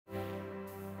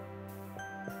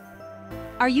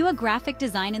Are you a graphic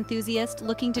design enthusiast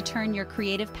looking to turn your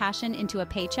creative passion into a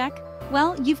paycheck?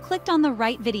 Well, you've clicked on the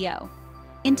right video.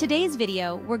 In today's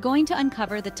video, we're going to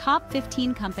uncover the top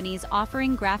 15 companies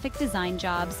offering graphic design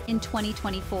jobs in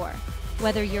 2024.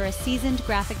 Whether you're a seasoned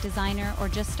graphic designer or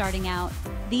just starting out,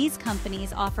 these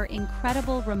companies offer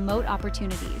incredible remote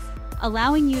opportunities,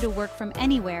 allowing you to work from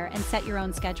anywhere and set your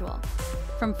own schedule.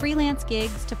 From freelance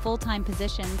gigs to full-time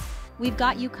positions, we've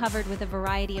got you covered with a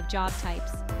variety of job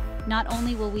types. Not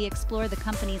only will we explore the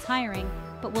company's hiring,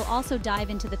 but we'll also dive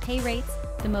into the pay rates,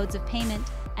 the modes of payment,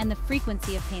 and the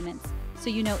frequency of payments, so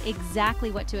you know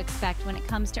exactly what to expect when it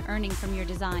comes to earning from your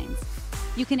designs.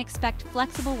 You can expect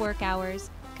flexible work hours,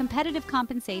 competitive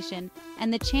compensation,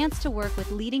 and the chance to work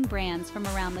with leading brands from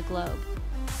around the globe.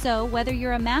 So, whether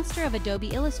you're a master of Adobe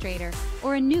Illustrator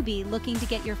or a newbie looking to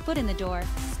get your foot in the door,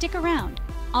 stick around.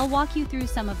 I'll walk you through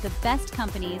some of the best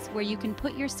companies where you can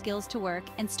put your skills to work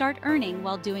and start earning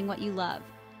while doing what you love.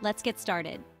 Let's get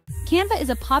started. Canva is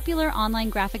a popular online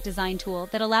graphic design tool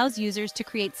that allows users to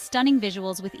create stunning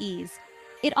visuals with ease.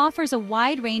 It offers a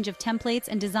wide range of templates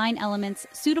and design elements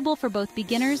suitable for both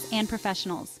beginners and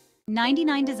professionals.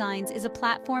 99 Designs is a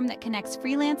platform that connects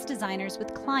freelance designers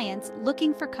with clients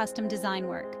looking for custom design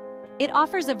work. It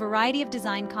offers a variety of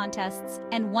design contests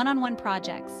and one-on-one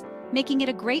projects, making it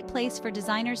a great place for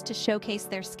designers to showcase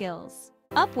their skills.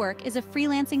 Upwork is a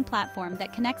freelancing platform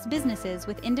that connects businesses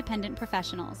with independent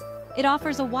professionals. It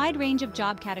offers a wide range of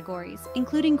job categories,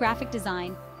 including graphic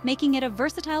design, making it a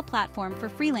versatile platform for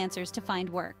freelancers to find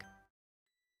work.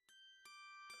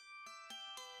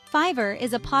 Fiverr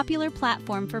is a popular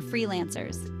platform for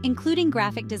freelancers, including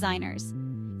graphic designers.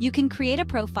 You can create a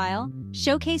profile,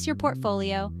 showcase your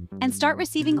portfolio, and start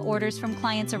receiving orders from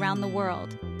clients around the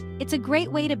world. It's a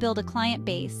great way to build a client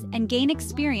base and gain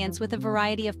experience with a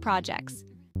variety of projects.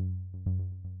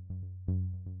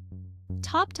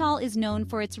 TopTal is known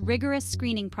for its rigorous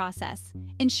screening process,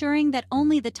 ensuring that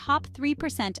only the top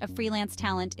 3% of freelance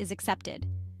talent is accepted.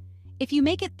 If you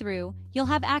make it through, you'll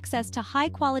have access to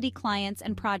high-quality clients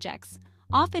and projects,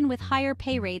 often with higher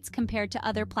pay rates compared to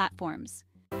other platforms.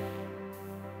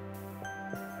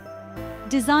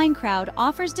 Design Crowd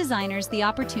offers designers the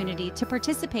opportunity to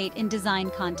participate in design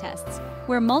contests,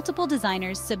 where multiple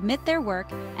designers submit their work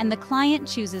and the client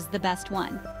chooses the best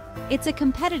one. It's a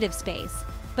competitive space,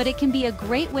 but it can be a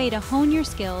great way to hone your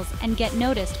skills and get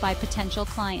noticed by potential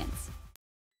clients.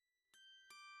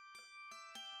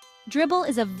 Dribbble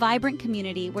is a vibrant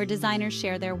community where designers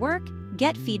share their work,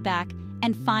 get feedback,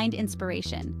 and find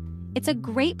inspiration. It's a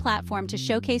great platform to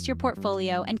showcase your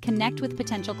portfolio and connect with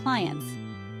potential clients.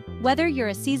 Whether you're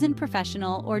a seasoned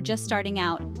professional or just starting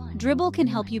out, Dribbble can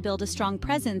help you build a strong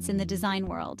presence in the design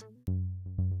world.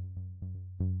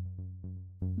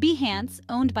 Behance,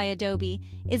 owned by Adobe,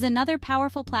 is another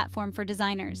powerful platform for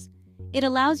designers. It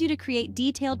allows you to create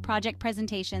detailed project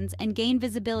presentations and gain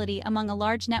visibility among a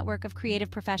large network of creative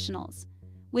professionals.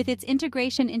 With its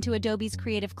integration into Adobe's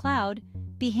Creative Cloud,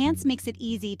 Behance makes it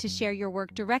easy to share your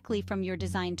work directly from your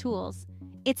design tools.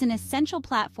 It's an essential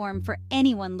platform for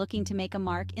anyone looking to make a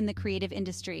mark in the creative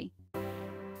industry.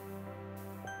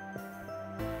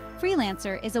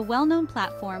 Freelancer is a well-known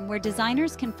platform where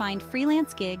designers can find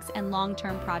freelance gigs and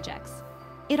long-term projects.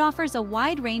 It offers a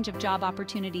wide range of job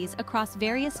opportunities across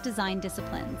various design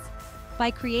disciplines.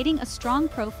 By creating a strong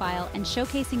profile and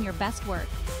showcasing your best work,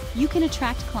 you can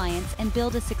attract clients and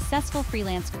build a successful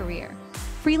freelance career.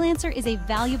 Freelancer is a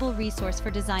valuable resource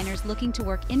for designers looking to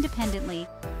work independently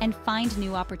and find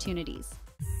new opportunities.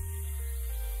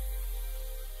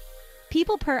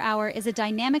 People Per Hour is a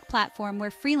dynamic platform where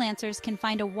freelancers can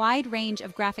find a wide range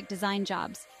of graphic design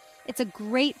jobs. It's a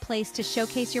great place to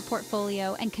showcase your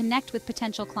portfolio and connect with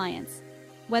potential clients.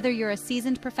 Whether you're a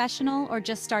seasoned professional or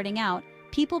just starting out,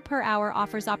 People Per Hour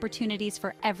offers opportunities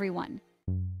for everyone.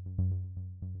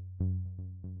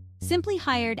 Simply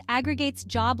Hired aggregates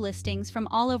job listings from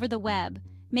all over the web,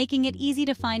 making it easy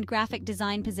to find graphic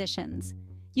design positions.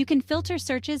 You can filter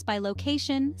searches by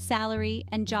location, salary,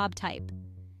 and job type.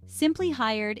 Simply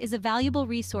Hired is a valuable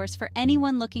resource for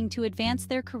anyone looking to advance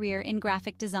their career in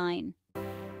graphic design.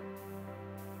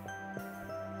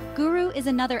 Guru is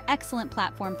another excellent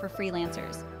platform for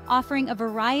freelancers, offering a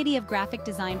variety of graphic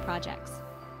design projects.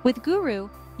 With Guru,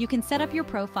 you can set up your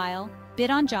profile, bid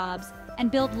on jobs, and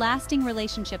build lasting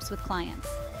relationships with clients.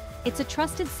 It's a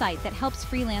trusted site that helps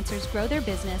freelancers grow their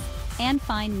business and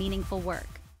find meaningful work.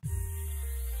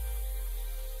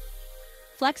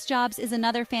 FlexJobs is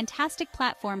another fantastic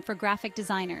platform for graphic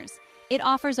designers. It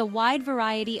offers a wide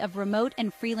variety of remote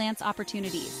and freelance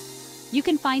opportunities. You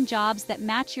can find jobs that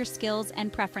match your skills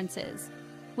and preferences.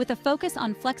 With a focus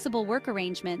on flexible work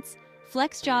arrangements,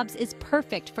 FlexJobs is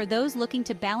perfect for those looking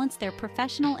to balance their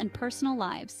professional and personal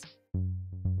lives.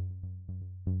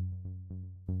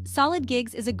 Solid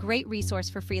Gigs is a great resource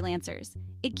for freelancers.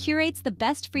 It curates the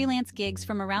best freelance gigs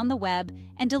from around the web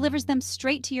and delivers them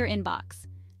straight to your inbox.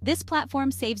 This platform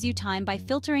saves you time by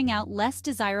filtering out less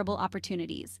desirable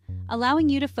opportunities, allowing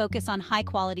you to focus on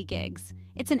high-quality gigs.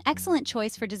 It's an excellent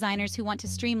choice for designers who want to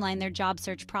streamline their job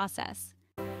search process.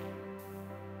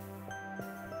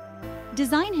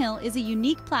 Design Hill is a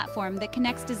unique platform that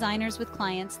connects designers with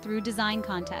clients through design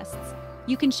contests.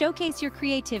 You can showcase your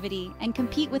creativity and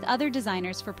compete with other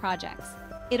designers for projects.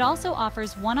 It also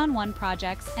offers one-on-one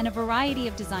projects and a variety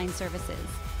of design services.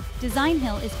 Design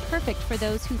Hill is perfect for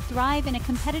those who thrive in a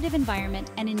competitive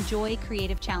environment and enjoy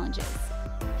creative challenges.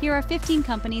 Here are 15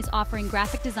 companies offering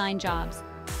graphic design jobs: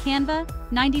 Canva,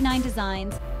 99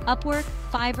 Designs, Upwork,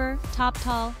 Fiverr,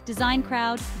 TopTal, Design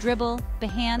Crowd, Dribbble,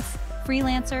 Behance,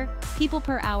 Freelancer, People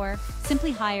Per Hour,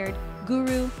 Simply Hired,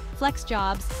 Guru,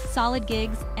 FlexJobs, Solid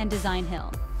Gigs, and Design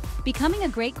Hill. Becoming a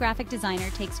great graphic designer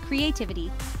takes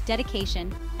creativity,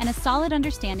 dedication, and a solid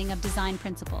understanding of design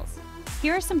principles.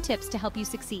 Here are some tips to help you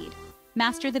succeed.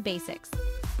 Master the basics.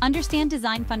 Understand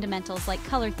design fundamentals like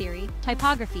color theory,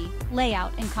 typography,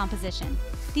 layout, and composition.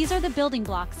 These are the building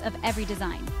blocks of every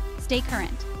design. Stay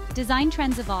current. Design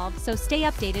trends evolve, so stay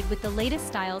updated with the latest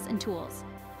styles and tools.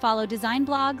 Follow design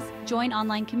blogs, join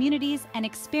online communities, and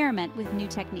experiment with new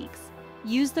techniques.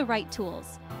 Use the right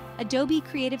tools. Adobe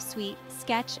Creative Suite,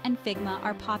 Sketch, and Figma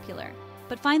are popular,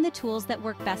 but find the tools that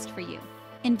work best for you.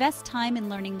 Invest time in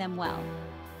learning them well.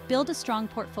 Build a strong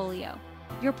portfolio.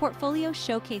 Your portfolio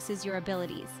showcases your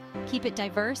abilities. Keep it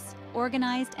diverse,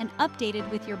 organized, and updated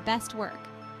with your best work.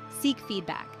 Seek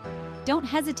feedback. Don't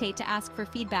hesitate to ask for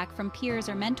feedback from peers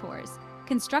or mentors.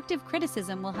 Constructive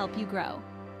criticism will help you grow.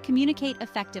 Communicate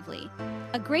effectively.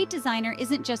 A great designer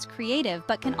isn't just creative,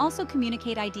 but can also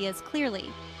communicate ideas clearly.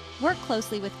 Work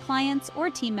closely with clients or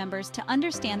team members to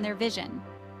understand their vision.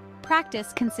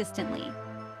 Practice consistently.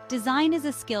 Design is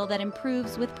a skill that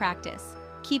improves with practice.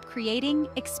 Keep creating,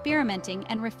 experimenting,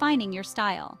 and refining your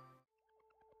style.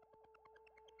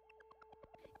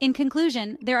 In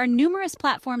conclusion, there are numerous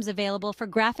platforms available for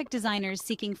graphic designers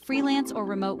seeking freelance or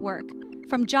remote work.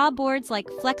 From job boards like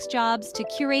FlexJobs to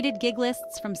curated gig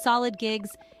lists from Solid Gigs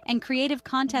and creative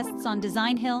contests on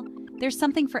Design Hill, there's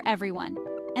something for everyone.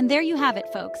 And there you have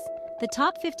it, folks, the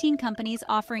top 15 companies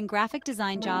offering graphic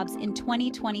design jobs in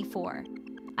 2024.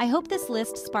 I hope this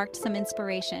list sparked some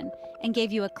inspiration and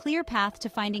gave you a clear path to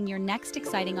finding your next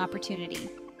exciting opportunity.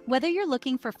 Whether you're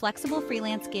looking for flexible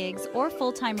freelance gigs or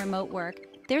full-time remote work,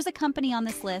 there's a company on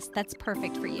this list that's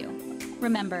perfect for you.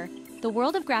 Remember, the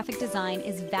world of graphic design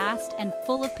is vast and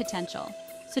full of potential,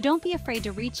 so don't be afraid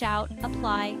to reach out,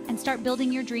 apply, and start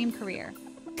building your dream career.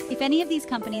 If any of these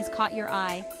companies caught your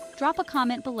eye, drop a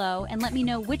comment below and let me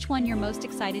know which one you're most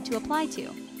excited to apply to.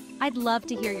 I'd love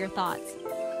to hear your thoughts.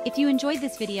 If you enjoyed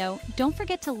this video, don't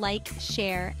forget to like,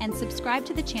 share, and subscribe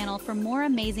to the channel for more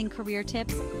amazing career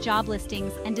tips, job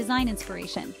listings, and design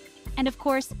inspiration. And of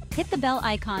course, hit the bell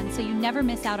icon so you never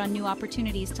miss out on new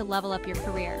opportunities to level up your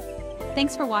career.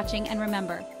 Thanks for watching, and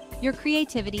remember, your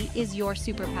creativity is your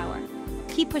superpower.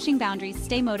 Keep pushing boundaries,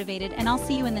 stay motivated, and I'll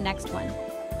see you in the next one.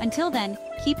 Until then,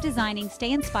 keep designing,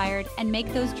 stay inspired, and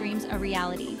make those dreams a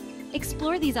reality.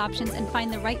 Explore these options and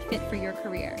find the right fit for your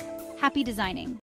career. Happy designing!